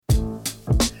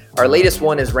Our latest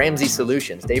one is Ramsey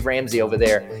Solutions. Dave Ramsey over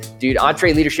there. Dude,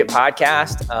 EntreLeadership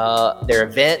Podcast, their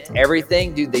event,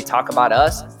 everything. Dude, they talk about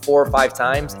us 4 or 5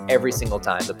 times every single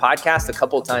time. The podcast a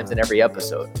couple of times in every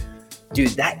episode.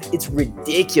 Dude, it's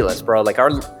ridiculous, bro. Like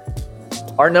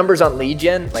our numbers on lead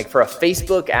gen, like for a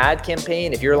Facebook ad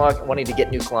campaign, if you're wanting to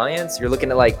get new clients, you're looking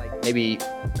at like maybe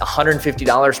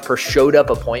 $150 per showed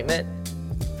up appointment.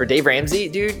 For Dave Ramsey,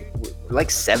 dude, we're like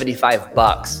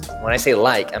 $75. When I say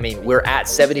I mean, we're at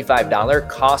 $75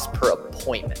 cost per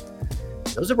appointment.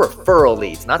 Those are referral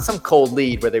leads, not some cold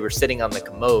lead where they were sitting on the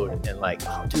commode and like,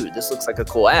 oh, dude, this looks like a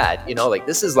cool ad. You know, like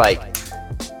this is like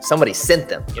somebody sent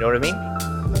them. You know what I mean?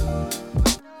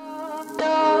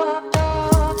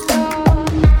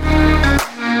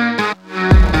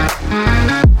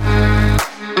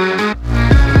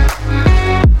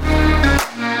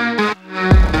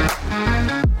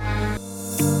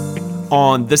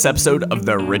 On this episode of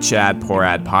the Rich Ad Poor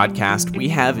Ad podcast, we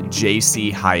have JC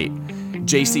Height.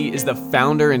 JC is the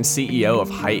founder and CEO of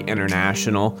Height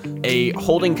International, a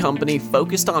holding company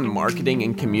focused on marketing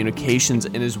and communications,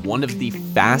 and is one of the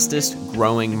fastest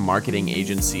growing marketing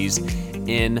agencies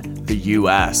in the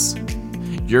US.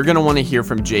 You're going to want to hear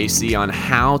from JC on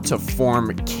how to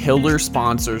form killer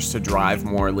sponsors to drive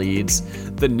more leads,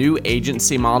 the new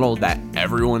agency model that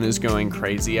everyone is going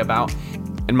crazy about,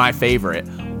 and my favorite,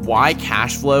 why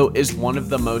cash flow is one of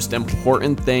the most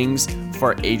important things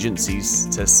for agencies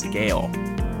to scale.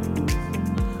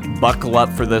 Buckle up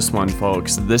for this one,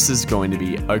 folks. This is going to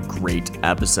be a great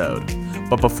episode.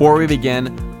 But before we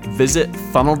begin, visit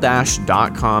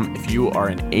funneldash.com if you are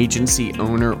an agency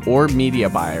owner or media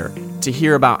buyer to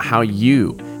hear about how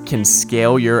you can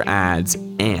scale your ads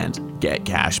and get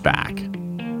cash back.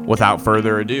 Without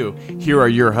further ado, here are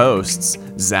your hosts,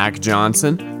 Zach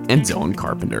Johnson and Dylan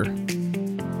Carpenter.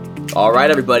 All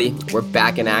right, everybody, we're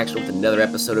back in action with another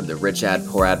episode of the Rich Ad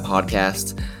Poor Ad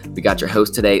podcast. We got your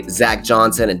host today, Zach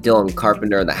Johnson and Dylan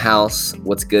Carpenter in the house.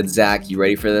 What's good, Zach? You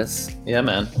ready for this? Yeah,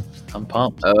 man. I'm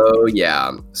pumped. Oh,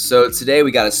 yeah. So today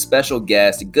we got a special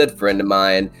guest, a good friend of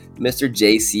mine, Mr.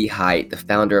 JC Height, the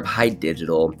founder of Height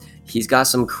Digital. He's got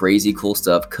some crazy cool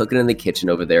stuff cooking in the kitchen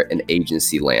over there in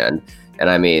agency land. And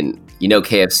I mean, you know,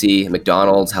 KFC,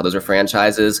 McDonald's, how those are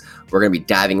franchises. We're going to be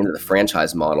diving into the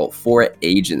franchise model for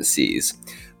agencies.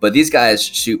 But these guys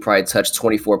probably touch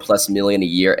 24 plus million a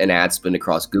year in ad spend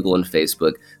across Google and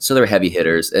Facebook. So they're heavy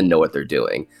hitters and know what they're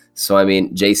doing. So, I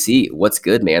mean, JC, what's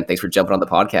good, man? Thanks for jumping on the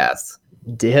podcast.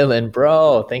 Dylan,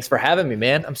 bro, thanks for having me,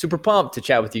 man. I'm super pumped to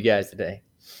chat with you guys today.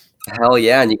 Hell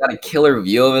yeah. And you got a killer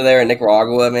view over there in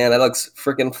Nicaragua, man. That looks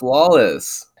freaking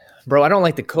flawless. Bro, I don't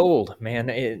like the cold, man.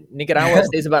 Nicaragua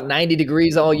stays about 90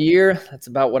 degrees all year. That's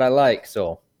about what I like.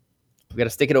 So we got to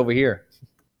stick it over here.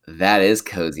 That is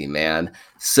cozy, man.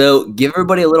 So give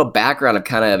everybody a little background of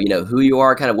kind of, you know, who you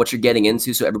are, kind of what you're getting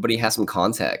into so everybody has some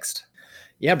context.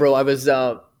 Yeah, bro. I was,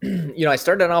 I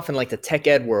started off in like the tech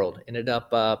ed world, ended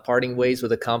up parting ways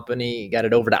with a company, got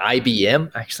it over to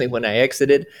IBM actually when I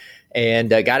exited and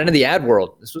got into the ad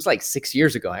world. This was like 6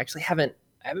 years ago. I actually haven't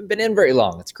been in very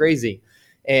long. It's crazy.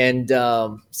 And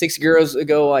 6 years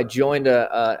ago, I joined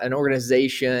an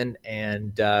organization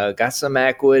and got some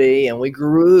equity, and we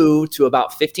grew to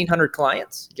about 1,500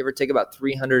 clients, give or take about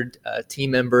 300 team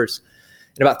members.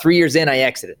 And about 3 years in, I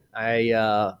exited.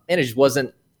 And it just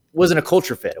wasn't a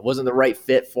culture fit. It wasn't the right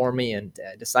fit for me, and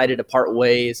decided to part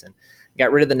ways and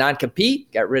got rid of the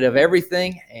non-compete, got rid of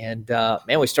everything. And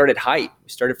man, we started Height. We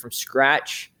started from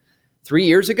scratch 3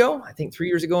 years ago, I think 3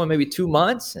 years ago and maybe 2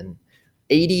 months, and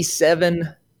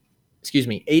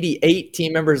 88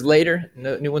 team members later.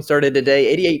 No, new one started today.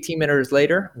 88 team members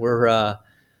later. We're,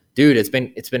 dude, it's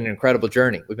been an incredible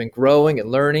journey. We've been growing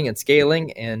and learning and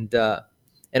scaling, and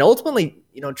ultimately,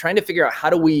 you know, trying to figure out how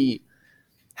do we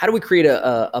create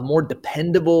a more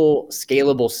dependable,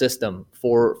 scalable system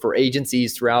for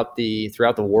agencies throughout the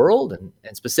world,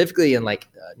 and specifically in like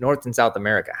North and South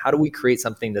America. How do we create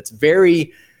something that's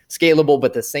very scalable,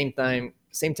 but at the same time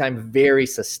very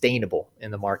sustainable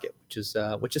in the market,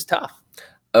 which is tough.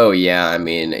 Oh yeah, I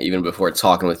mean, even before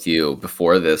talking with you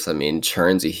before this, I mean,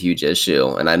 churn's a huge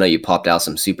issue, and I know you popped out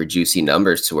some super juicy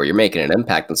numbers to where you're making an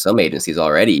impact on some agencies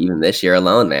already, even this year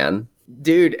alone, man.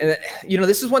 Dude, and you know,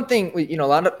 this is one thing, you know,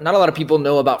 not a lot of people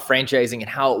know about franchising and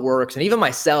how it works, and even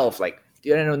myself, like,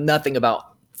 dude, I know nothing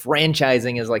about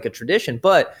franchising as like a tradition,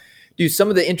 but dude, some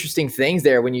of the interesting things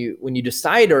there when you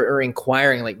decide or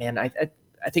inquiring, like, man, I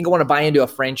think I want to buy into a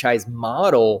franchise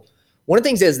model. One of the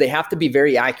things is they have to be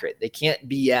very accurate. They can't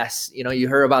BS. You know, you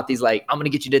heard about these like, I'm going to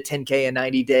get you to 10K in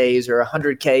 90 days or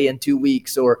 100K in 2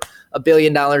 weeks or $1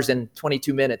 billion in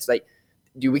 22 minutes. Like,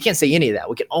 dude, we can't say any of that.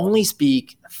 We can only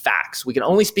speak facts. We can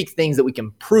only speak things that we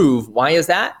can prove. Why is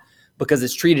that? Because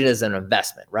it's treated as an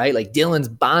investment, right? Like Dylan's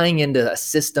buying into a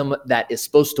system that is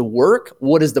supposed to work.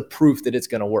 What is the proof that it's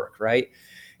going to work, right?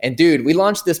 And dude, we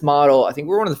launched this model. I think we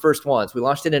were one of the first ones. We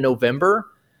launched it in November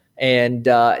and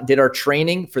did our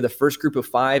training for the first group of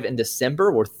 5 in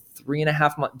December. We're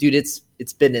 3.5 months. Dude,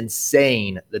 it's been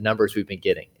insane, the numbers we've been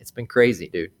getting. It's been crazy,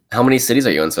 dude. How many cities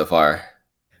are you in so far?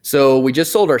 So we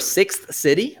just sold our 6th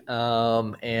city.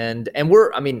 And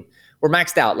we're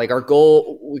maxed out. Like our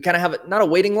goal, we kind of have not a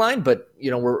waiting line, but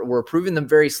we're approving them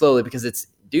very slowly because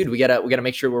we gotta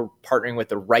make sure we're partnering with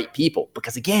the right people.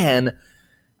 Because again,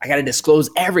 I gotta disclose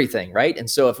everything, right? And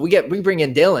so if we bring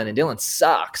in Dylan and Dylan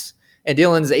sucks and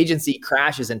Dylan's agency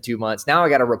crashes in 2 months, now I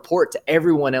gotta report to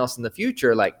everyone else in the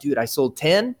future, like, dude, I sold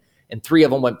 10 and 3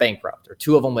 of them went bankrupt or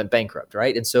 2 of them went bankrupt,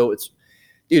 right? And so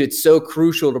it's so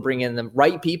crucial to bring in the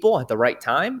right people at the right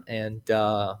time and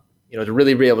to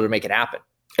really be able to make it happen.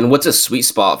 And what's a sweet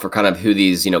spot for kind of who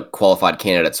these, qualified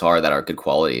candidates are that are good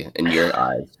quality in your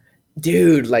eyes?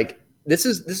 Dude, like this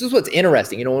is what's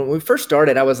interesting. When we first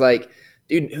started, I was like,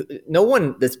 dude, no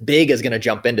one that's big is going to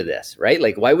jump into this, right?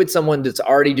 Like why would someone that's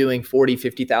already doing 40,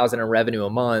 50,000 in revenue a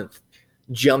month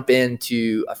jump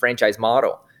into a franchise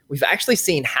model? We've actually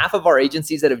seen half of our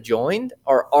agencies that have joined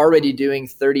are already doing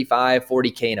 35,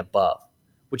 40K and above,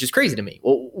 which is crazy to me.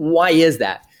 Well, why is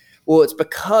that? Well, it's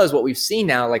because what we've seen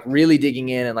now, like really digging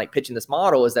in and like pitching this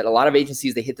model, is that a lot of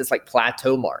agencies, they hit this like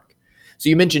plateau mark. So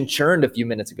you mentioned churn a few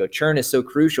minutes ago. Churn is so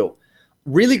crucial.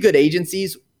 Really good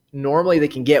agencies, normally they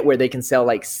can get where they can sell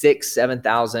like 6,000,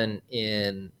 7,000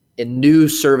 in new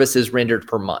services rendered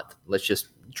per month. Let's just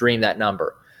dream that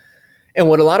number. And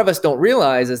what a lot of us don't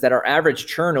realize is that our average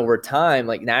churn over time,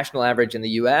 like national average in the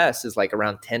US, is like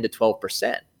around 10 to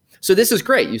 12%. So this is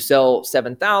great. You sell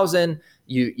 7,000,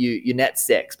 you net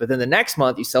 6, but then the next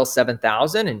month you sell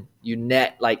 7,000 and you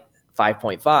net like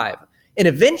 5.5. And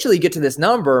eventually you get to this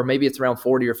number, maybe it's around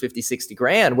 40 or 50, 60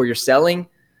 grand where you're selling,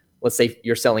 let's say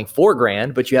you're selling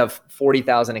 $4,000, but you have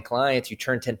 40,000 in clients, you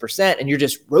churn 10% and you're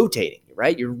just rotating,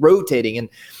 right? You're rotating.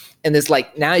 And this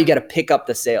like, now you got to pick up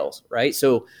the sales, right?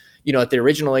 So, at the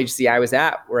original agency I was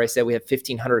at where I said we have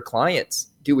 1,500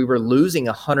 clients, dude, we were losing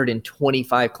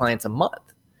 125 clients a month.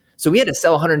 So we had to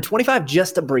sell 125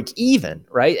 just to break even,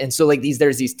 right? And so like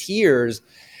there's these tiers.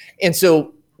 And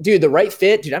so, dude, the right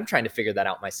fit, dude, I'm trying to figure that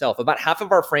out myself. About half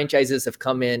of our franchises have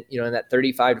come in, in that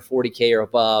 35 to 40K or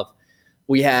above.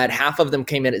 We had half of them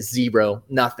came in at 0,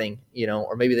 nothing,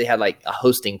 or maybe they had like a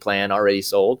hosting plan already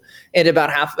sold. And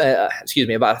about about a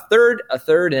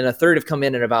third, and a third have come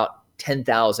in at about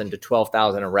 10,000 to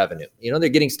 12,000 in revenue. They're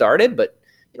getting started, but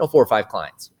 4 or 5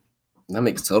 clients. That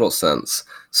makes total sense.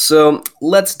 So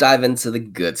let's dive into the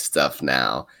good stuff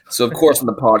now. So of course on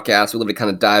the podcast, we love to kind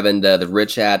of dive into the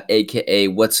Rich Ad, AKA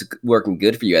what's working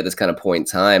good for you at this kind of point in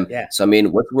time. Yeah. So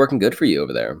what's working good for you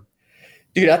over there?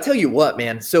 Dude, I'll tell you what,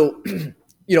 man. So,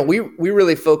 we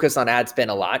really focus on ad spend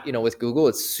a lot, with Google.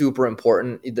 It's super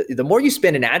important. The more you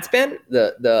spend in ad spend,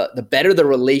 the better the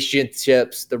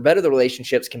relationships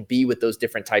can be with those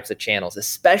different types of channels,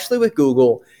 especially with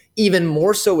Google, even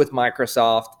more so with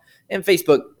Microsoft and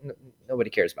Facebook. Nobody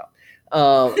cares about.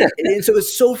 And so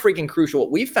it's so freaking crucial.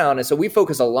 What we found is, so we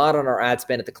focus a lot on our ad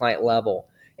spend at the client level,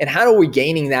 and how are we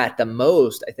gaining that the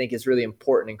most, I think is really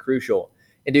important and crucial.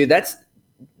 And dude, that's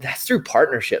through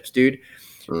partnerships, dude.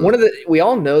 We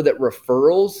all know that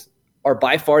referrals are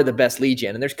by far the best lead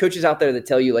gen. And there's coaches out there that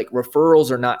tell you like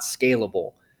referrals are not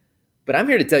scalable, but I'm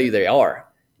here to tell you they are.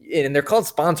 And they're called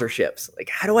sponsorships. Like,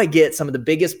 how do I get some of the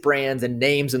biggest brands and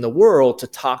names in the world to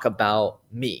talk about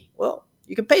me? Well,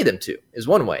 you can pay them to, is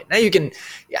one way. Now you can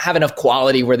have enough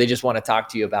quality where they just want to talk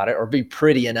to you about it, or be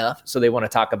pretty enough so they want to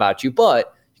talk about you,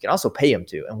 but you can also pay them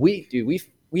to. And we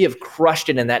have crushed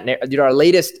it in that. Dude, our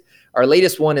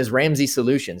latest one is Ramsey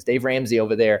Solutions, Dave Ramsey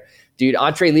over there. Dude,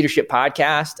 Entree Leadership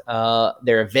Podcast,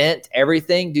 their event,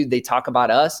 everything, dude, they talk about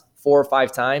us 4 or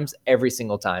 5 times every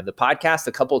single time. The podcast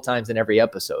a couple of times in every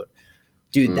episode.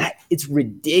 Dude, it's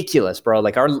ridiculous, bro.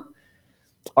 Like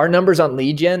our numbers on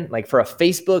lead gen, like for a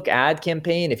Facebook ad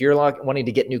campaign, if you're wanting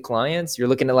to get new clients, you're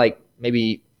looking at like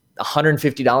maybe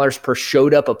 $150 per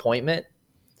showed up appointment.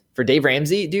 For Dave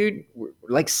Ramsey, dude, we're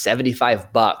like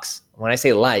 $75. When I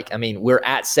say we're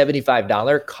at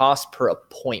 $75 cost per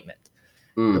appointment.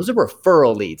 Those are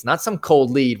referral leads, not some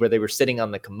cold lead where they were sitting on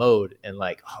the commode and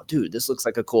like, oh, dude, this looks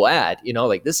like a cool ad.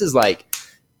 Like this is like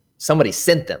somebody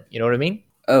sent them. You know what I mean?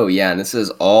 Oh, yeah. And this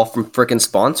is all from freaking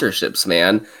sponsorships,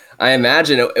 man. I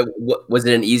imagine, was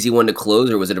it an easy one to close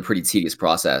or was it a pretty tedious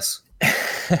process?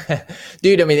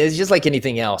 Dude, I mean, it's just like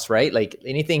anything else, right? Like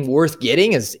anything worth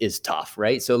getting is tough,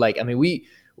 right? So like, I mean,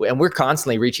 we're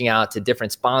constantly reaching out to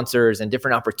different sponsors and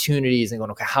different opportunities and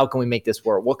going, okay, how can we make this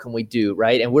work? What can we do,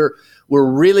 right? And we're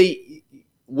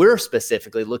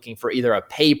specifically looking for either a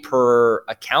pay per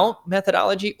account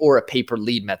methodology or a pay per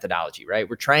lead methodology, right?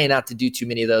 We're trying not to do too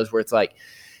many of those where it's like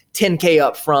 $10K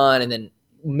up front and then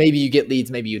maybe you get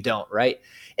leads, maybe you don't, right?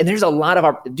 And there's a lot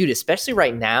of dude, especially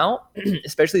right now,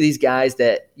 especially these guys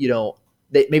that, you know,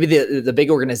 maybe the big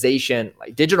organization,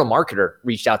 like Digital Marketer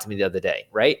reached out to me the other day,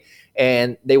 right?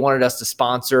 And they wanted us to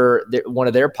sponsor one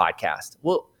of their podcasts.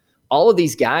 Well, all of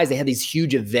these guys, they had these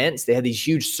huge events, they had these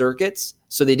huge circuits,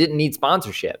 so they didn't need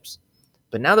sponsorships.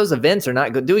 But now those events are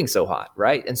not doing so hot,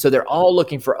 right? And so they're all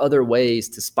looking for other ways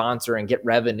to sponsor and get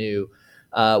revenue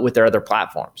with their other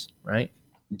platforms, right?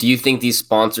 Do you think these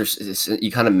sponsors, you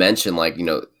kind of mentioned like, you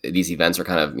know, these events are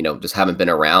kind of, you know, just haven't been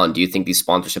around. Do you think these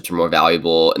sponsorships are more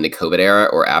valuable in the COVID era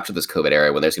or after this COVID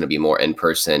era when there's going to be more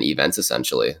in-person events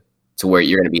essentially to where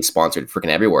you're going to be sponsored freaking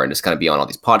everywhere and just kind of be on all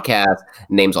these podcasts,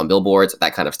 names on billboards,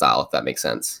 that kind of style, if that makes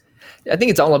sense? I think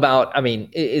it's all about, I mean,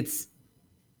 it's,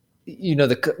 you know,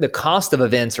 the cost of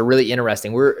events are really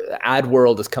interesting. Ad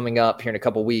World is coming up here in a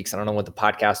couple of weeks. I don't know when the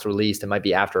podcast released. It might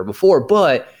be after or before,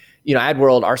 but you know, Ad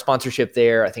World, our sponsorship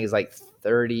there, I think is like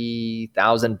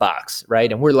 $30,000,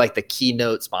 right? And we're like the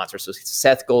keynote sponsor. So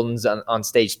Seth Golden's on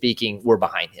stage speaking, we're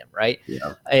behind him, right?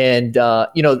 Yeah. And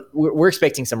you know, we're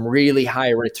expecting some really high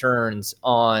returns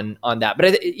on that.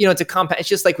 But you know, it's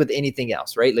just like with anything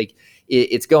else, right? Like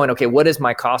it's going, okay, what is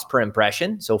my cost per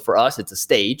impression? So for us, it's a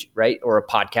stage, right? Or a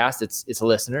podcast, it's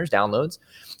listeners, downloads.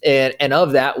 And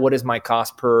of that, what is my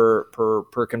cost per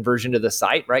conversion to the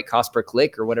site, right? Cost per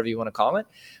click or whatever you want to call it.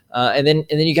 And then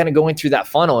you kind of going through that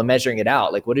funnel and measuring it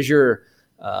out. Like, what is your,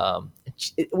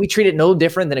 we treat it no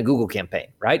different than a Google campaign,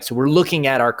 right? So we're looking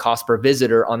at our cost per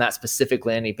visitor on that specific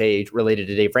landing page related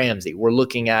to Dave Ramsey. We're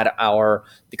looking at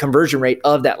the conversion rate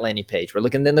of that landing page. We're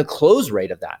looking then the close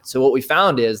rate of that. So what we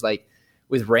found is like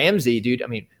with Ramsey, dude, I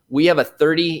mean, we have a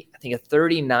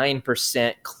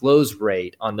 39% close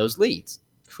rate on those leads.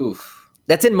 Oof.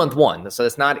 That's in month one. So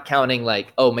it's not counting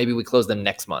like, oh, maybe we close them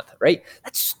next month, right?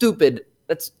 That's stupid.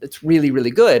 That's really,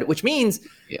 really good, which means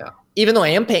even though I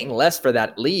am paying less for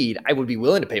that lead, I would be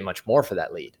willing to pay much more for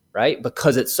that lead, right?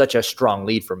 Because it's such a strong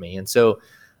lead for me. And so,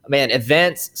 man,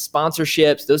 events,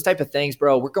 sponsorships, those type of things,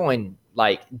 bro, we're going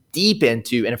like deep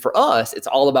into, and for us, it's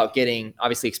all about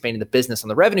obviously expanding the business on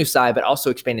the revenue side, but also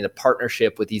expanding the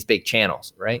partnership with these big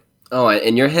channels, right? Oh,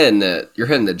 and you're hitting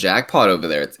the jackpot over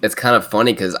there. It's kind of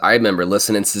funny because I remember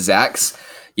listening to Zach's,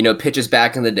 you know, pitches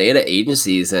back in the day to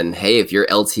agencies and, hey, if your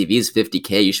LTV is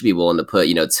 $50K, you should be willing to put,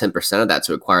 you know, 10% of that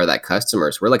to acquire that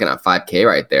customer. So we're looking at $5K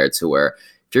right there to where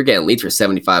if you're getting leads for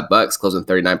 $75, closing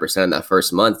 39% in that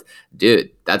first month,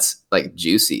 dude, that's like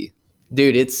juicy.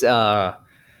 Dude, it's, don't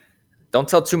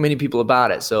tell too many people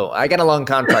about it. So I got a long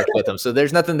contract with them. So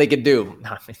there's nothing they could do.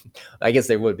 I guess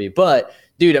they would be, but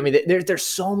dude, I mean, there's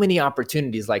so many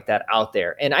opportunities like that out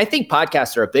there. And I think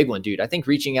podcasts are a big one, dude. I think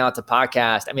reaching out to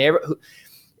podcasts, I mean,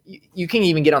 you can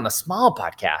even get on the small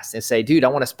podcast and say, dude, I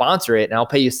want to sponsor it and I'll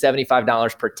pay you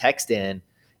 $75 per text in.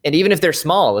 And even if they're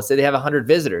small, let's say they have 100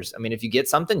 visitors. I mean, if you get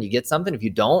something, you get something. If you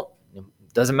don't,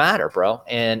 it doesn't matter, bro.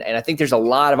 And I think there's a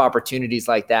lot of opportunities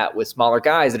like that with smaller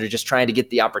guys that are just trying to get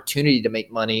the opportunity to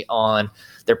make money on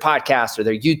their podcast or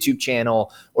their YouTube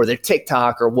channel or their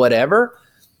TikTok or whatever.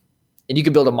 And you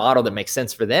can build a model that makes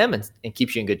sense for them and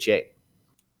keeps you in good shape.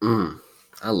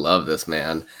 I love this,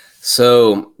 man.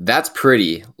 So that's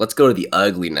pretty. Let's go to the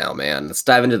ugly now, man. Let's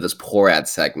dive into this poor ad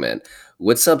segment.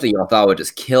 What's something y'all thought would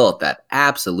just kill it that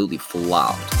absolutely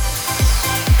flopped?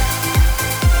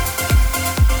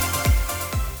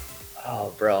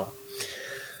 Oh, bro.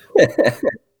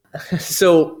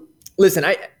 So listen,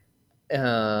 I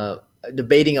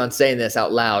debating on saying this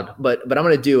out loud, but I'm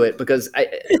going to do it because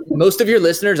most of your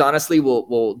listeners honestly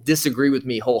will disagree with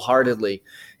me wholeheartedly.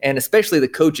 And especially the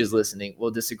coaches listening will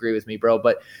disagree with me, bro.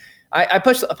 But I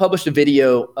published a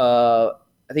video,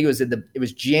 I think it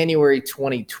was January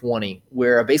 2020,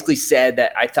 where I basically said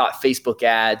that I thought Facebook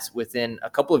ads within a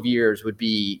couple of years would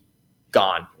be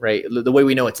gone, right? The way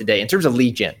we know it today in terms of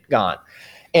lead gen, gone.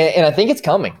 And I think it's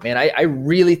coming, man. I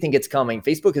really think it's coming.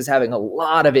 Facebook is having a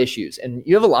lot of issues, and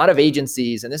you have a lot of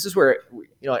agencies, and this is where, you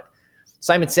know,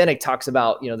 Simon Sinek talks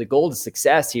about, you know, the goal to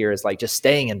success here is like just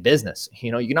staying in business.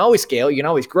 You know, you can always scale, you can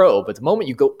always grow, but the moment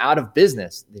you go out of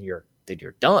business, then you're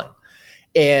done.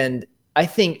 And I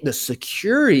think the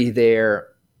security there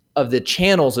of the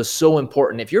channels is so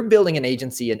important. If you're building an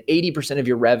agency and 80% of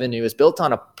your revenue is built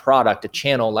on a product, a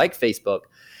channel like Facebook,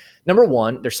 number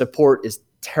one, their support is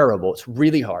terrible. It's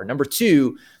really hard. Number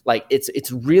two, like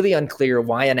it's really unclear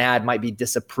why an ad might be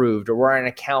disapproved or why an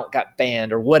account got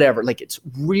banned or whatever. Like it's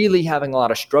really having a lot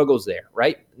of struggles there,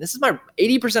 right? This is my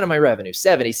 80% of my revenue,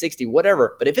 70, 60,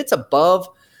 whatever. But if it's above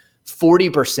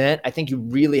 40%, I think you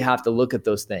really have to look at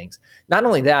those things. Not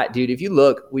only that, dude, if you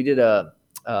look,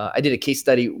 I did a case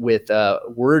study with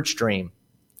WordStream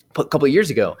a couple of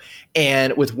years ago.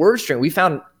 And with WordStream, we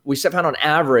found on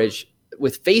average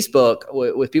with Facebook,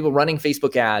 with people running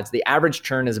Facebook ads, the average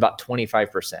churn is about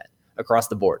 25% across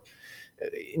the board.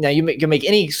 Now you can make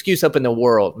any excuse up in the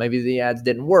world. Maybe the ads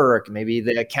didn't work. Maybe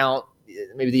the account,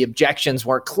 maybe the objections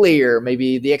weren't clear.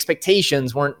 Maybe the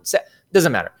expectations weren't set.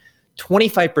 Doesn't matter.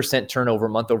 25% turnover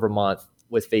month over month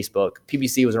with Facebook.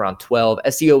 PPC was around 12.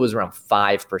 SEO was around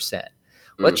 5%.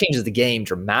 Well, that changes the game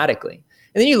dramatically.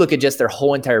 And then you look at just their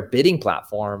whole entire bidding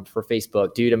platform for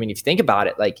Facebook, dude. I mean, if you think about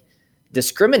it, like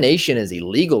discrimination is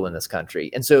illegal in this country.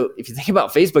 And so if you think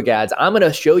about Facebook ads, I'm going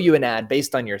to show you an ad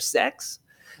based on your sex,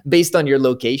 based on your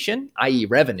location, i.e.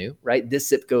 revenue, right? This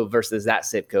zip code versus that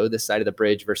zip code, this side of the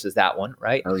bridge versus that one,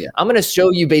 right? Oh, yeah. I'm going to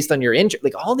show you based on your interest.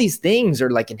 Like all these things are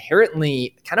like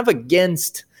inherently kind of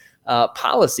against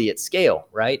policy at scale,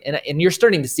 right? And you're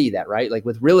starting to see that, right? Like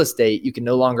with real estate, you can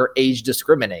no longer age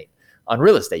discriminate on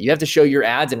real estate. You have to show your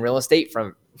ads in real estate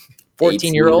from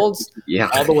 14-year-olds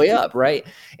all the way up, right?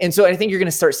 And so I think you're going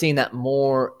to start seeing that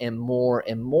more and more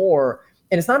and more.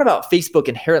 And it's not about Facebook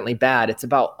inherently bad. It's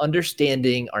about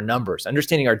understanding our numbers,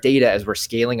 understanding our data as we're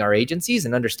scaling our agencies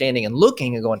and understanding and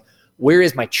looking and going, where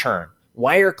is my churn?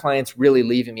 Why are clients really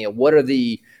leaving me? And what are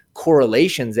the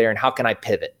correlations there? And how can I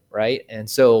pivot, right? And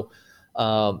so,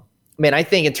 man, I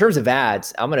think in terms of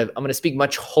ads, I'm gonna speak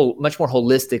much more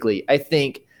holistically. I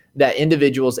think that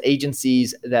individuals,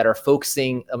 agencies that are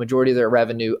focusing a majority of their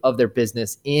revenue of their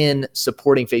business in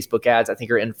supporting Facebook ads, I think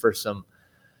are in for some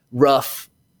rough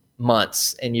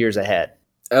months and years ahead.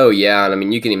 Oh, yeah. And I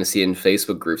mean, you can even see in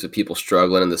Facebook groups of people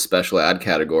struggling in the special ad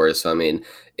categories. So, I mean,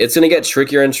 it's going to get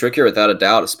trickier and trickier without a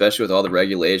doubt, especially with all the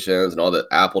regulations and all the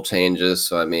Apple changes.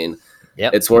 So, I mean,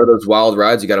 It's one of those wild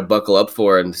rides you got to buckle up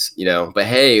for. And, but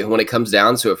hey, when it comes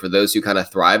down to it, for those who kind of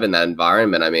thrive in that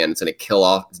environment, I mean, it's going to kill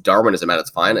off it's Darwinism at its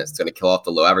finest. It's going to kill off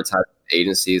the low advertising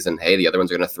agencies and hey, the other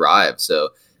ones are going to thrive. So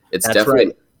it's definitely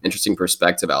an interesting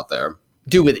perspective out there.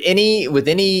 Dude, with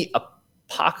any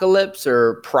apocalypse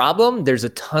or problem, there's a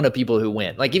ton of people who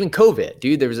win. Like even COVID,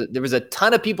 dude, there was a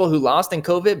ton of people who lost in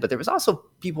COVID, but there was also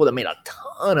people that made a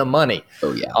ton of money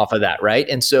off of that, right?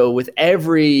 And so with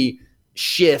every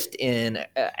shift in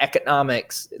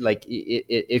economics, like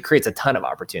it creates a ton of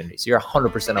opportunities. So you're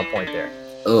 100% on point there.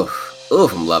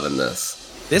 I'm loving this.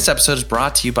 This episode is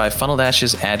brought to you by Funnel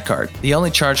Dash's Ad Card, the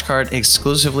only charge card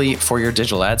exclusively for your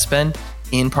digital ad spend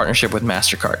in partnership with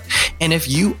MasterCard. And if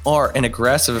you are an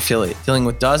aggressive affiliate dealing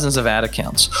with dozens of ad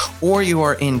accounts, or you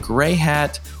are in gray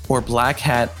hat or black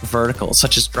hat verticals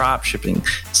such as drop shipping,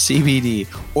 CBD,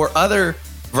 or other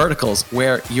verticals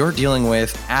where you're dealing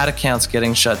with ad accounts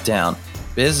getting shut down,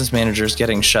 business managers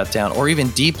getting shut down, or even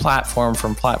deplatformed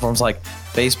from platforms like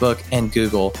Facebook and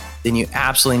Google, then you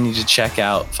absolutely need to check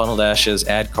out Funnel Dash's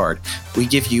Ad Card. We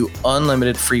give you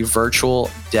unlimited free virtual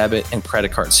debit and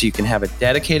credit cards, so you can have a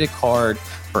dedicated card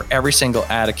for every single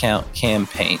ad account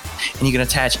campaign. And you can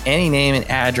attach any name and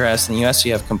address in the US, so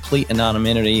you have complete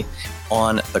anonymity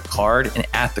on the card and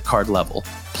at the card level.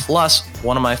 Plus,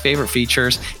 one of my favorite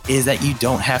features is that you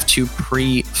don't have to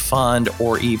pre-fund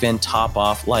or even top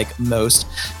off like most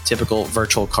typical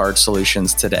virtual card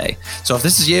solutions today. So if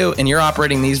this is you and you're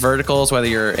operating these verticals, whether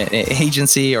you're an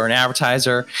agency or an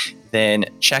advertiser, then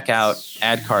check out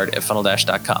AdCard at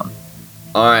funneldash.com.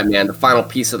 All right, man, the final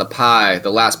piece of the pie,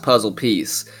 the last puzzle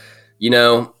piece.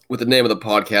 With the name of the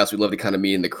podcast, we love to kind of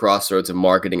meet in the crossroads of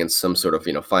marketing and some sort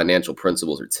of, financial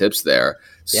principles or tips there.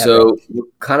 Yeah, so what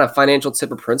kind of financial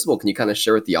tip or principle can you kind of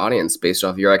share with the audience based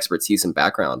off your expertise and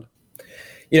background?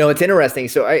 It's interesting.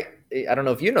 So I don't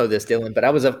know if you know this, Dylan, but I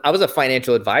was a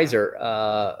financial advisor.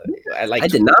 I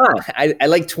did not. I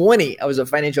like 20. I was a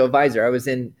financial advisor.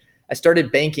 I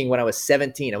started banking when I was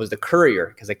 17. I was the courier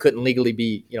because I couldn't legally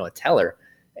be, a teller,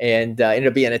 and ended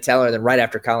up being a teller. And then right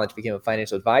after college, became a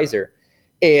financial advisor.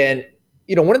 And,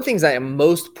 one of the things I am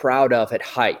most proud of at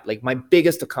Height, like my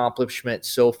biggest accomplishment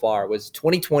so far was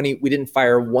 2020, we didn't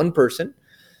fire one person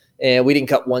and we didn't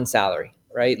cut one salary,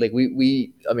 right? Like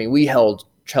we held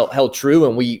true,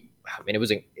 and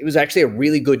it was actually a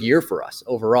really good year for us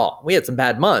overall. We had some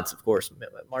bad months, of course,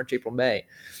 March, April, May.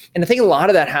 And I think a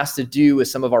lot of that has to do with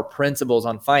some of our principles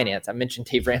on finance. I mentioned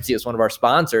Dave Ramsey as one of our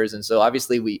sponsors. And so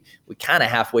obviously we kind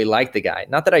of halfway like the guy.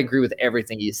 Not that I agree with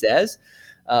everything he says,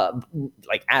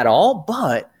 like at all,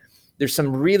 but there's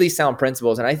some really sound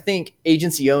principles. And I think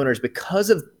agency owners, because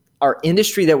of our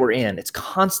industry that we're in, it's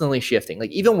constantly shifting.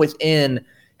 Like even within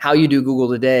how you do Google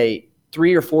today,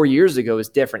 3 or 4 years ago is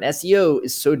different. SEO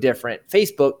is so different.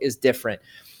 Facebook is different.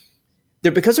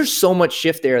 Because there's so much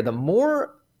shift there, the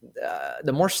more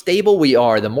stable we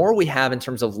are, the more we have in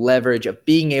terms of leverage of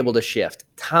being able to shift,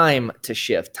 time to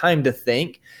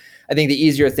think, I think the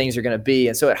easier things are going to be.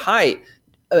 And so at Height,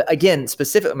 again,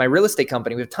 specifically my real estate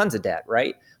company, we have tons of debt,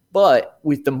 right? But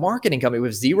with the marketing company, we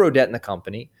have zero debt in the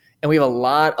company, and we have a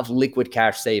lot of liquid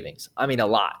cash savings. I mean, a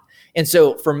lot. And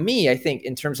so for me, I think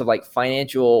in terms of like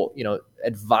financial,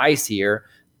 advice here,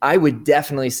 I would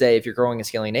definitely say if you're growing and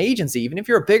scaling an agency, even if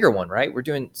you're a bigger one, right? We're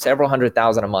doing several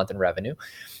 $100,000 a month in revenue.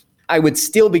 I would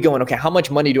still be going, okay, how much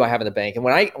money do I have in the bank? And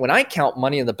when I count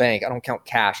money in the bank, I don't count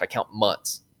cash, I count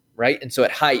months, right? And so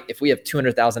at Height, if we have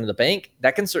 $200,000 in the bank,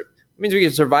 that means we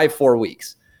can survive 4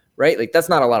 weeks, right? Like that's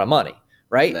not a lot of money,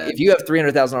 right? If you have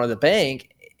 $300,000 in the bank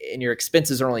and your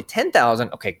expenses are only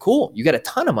 $10,000, okay, cool. You got a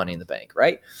ton of money in the bank,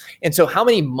 right? And so how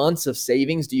many months of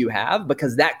savings do you have?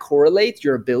 Because that correlates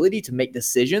your ability to make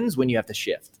decisions when you have to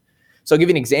shift. So I'll give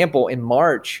you an example. In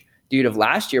March, dude, of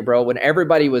last year, bro, when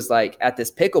everybody was like at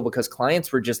this pickle because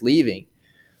clients were just leaving.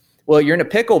 Well, you're in a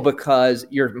pickle because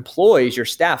your employees, your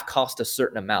staff cost a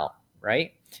certain amount,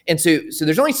 right? And so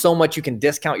there's only so much you can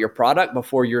discount your product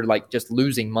before you're like just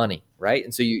losing money, right?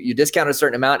 And so you discount a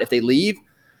certain amount. If they leave,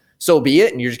 so be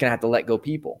it. And you're just going to have to let go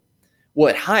people. Well,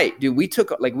 at Height, dude, we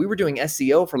were doing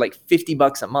SEO for like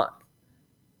 $50 a month,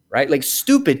 right? Like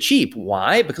stupid cheap.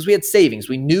 Why? Because we had savings.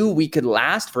 We knew we could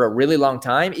last for a really long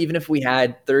time, even if we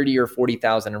had 30 or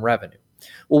 40,000 in revenue.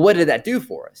 Well, what did that do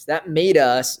for us? That made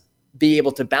us be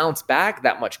able to bounce back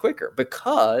that much quicker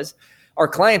because our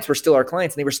clients were still our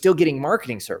clients and they were still getting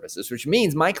marketing services, which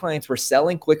means my clients were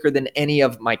selling quicker than any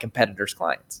of my competitors'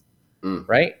 clients,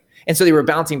 right? And so they were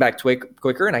bouncing back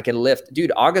quicker and I could lift.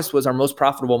 Dude, August was our most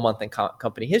profitable month in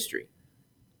company history.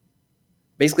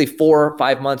 Basically 4 or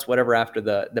 5 months, whatever, after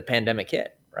the pandemic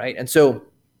hit, right? And so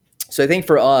I think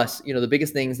for us, the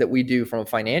biggest things that we do from a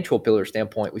financial pillar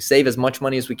standpoint, we save as much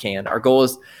money as we can. Our goal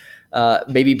is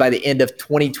maybe by the end of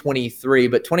 2023,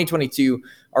 but 2022,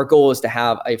 our goal is to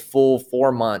have a full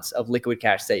 4 months of liquid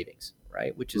cash savings,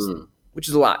 right? Which is a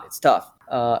lot. It's tough.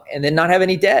 And then not have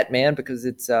any debt, man, because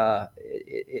it's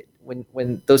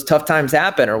when those tough times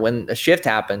happen or when a shift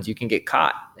happens, you can get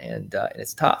caught, and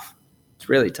it's tough. It's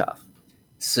really tough.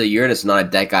 So you're just not a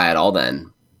debt guy at all,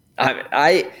 then?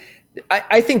 I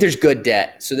think there's good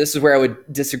debt. So this is where I would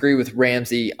disagree with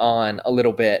Ramsey on a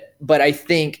little bit, but I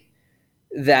think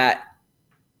that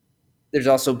there's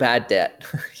also bad debt,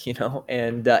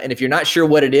 and if you're not sure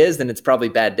what it is, then it's probably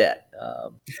bad debt.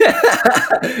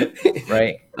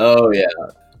 Right. Oh yeah.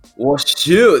 Well,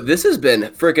 shoot, this has been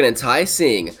freaking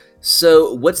enticing.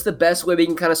 So what's the best way we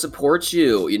can kind of support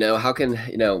you? How can,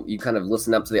 you kind of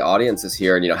listen up to the audiences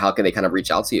here and, how can they kind of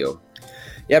reach out to you?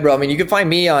 Yeah, bro. I mean, you can find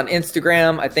me on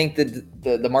Instagram. I think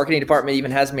the marketing department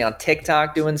even has me on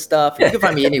TikTok doing stuff. You can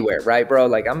find me anywhere, right, bro?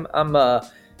 Like I'm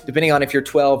depending on if you're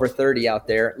 12 or 30 out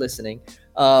there listening.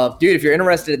 Dude, if you're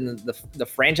interested in the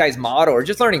franchise model or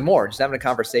just learning more, just having a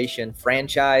conversation,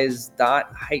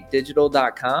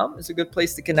 franchise.heightdigital.com is a good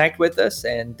place to connect with us.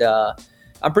 And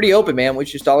I'm pretty open, man. We're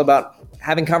just all about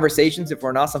having conversations. If we're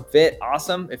an awesome fit,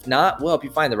 awesome. If not, we'll help you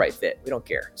find the right fit. We don't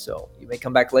care. So you may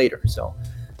come back later. So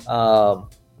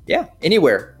yeah,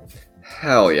 anywhere.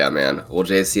 Hell yeah, man. Well,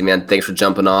 JC, man, thanks for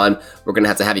jumping on. We're going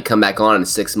to have you come back on in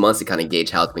 6 months to kind of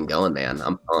gauge how it's been going, man.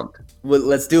 I'm pumped. Well,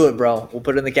 let's do it, bro. We'll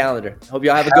put it in the calendar. Hope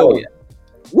y'all have a good one. Yeah.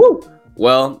 Woo!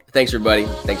 Well, thanks, everybody.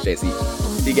 Thanks, JC.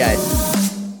 See you guys.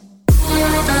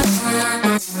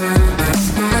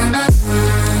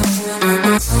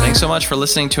 Thanks so much for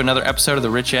listening to another episode of the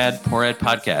Rich Ad Poor Ad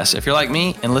podcast. If you're like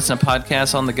me and listen to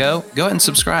podcasts on the go ahead and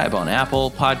subscribe on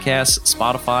Apple Podcasts,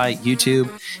 Spotify, YouTube,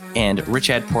 and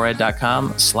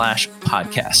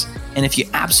richadpoorad.com/podcast. And if you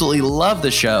absolutely love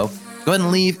the show, go ahead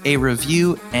and leave a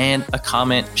review and a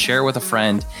comment, share with a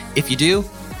friend. If you do,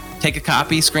 take a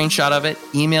copy, screenshot of it,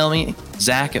 email me,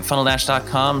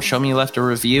 Zach@funneldash.com, show me you left a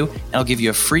review, and I'll give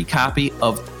you a free copy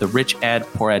of the Rich Ad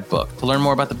Poor Ad book. To learn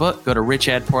more about the book, go to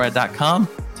richadpoorad.com.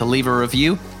 To leave a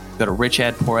review, go to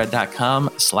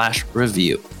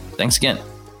richadpoorad.com/review. Thanks again.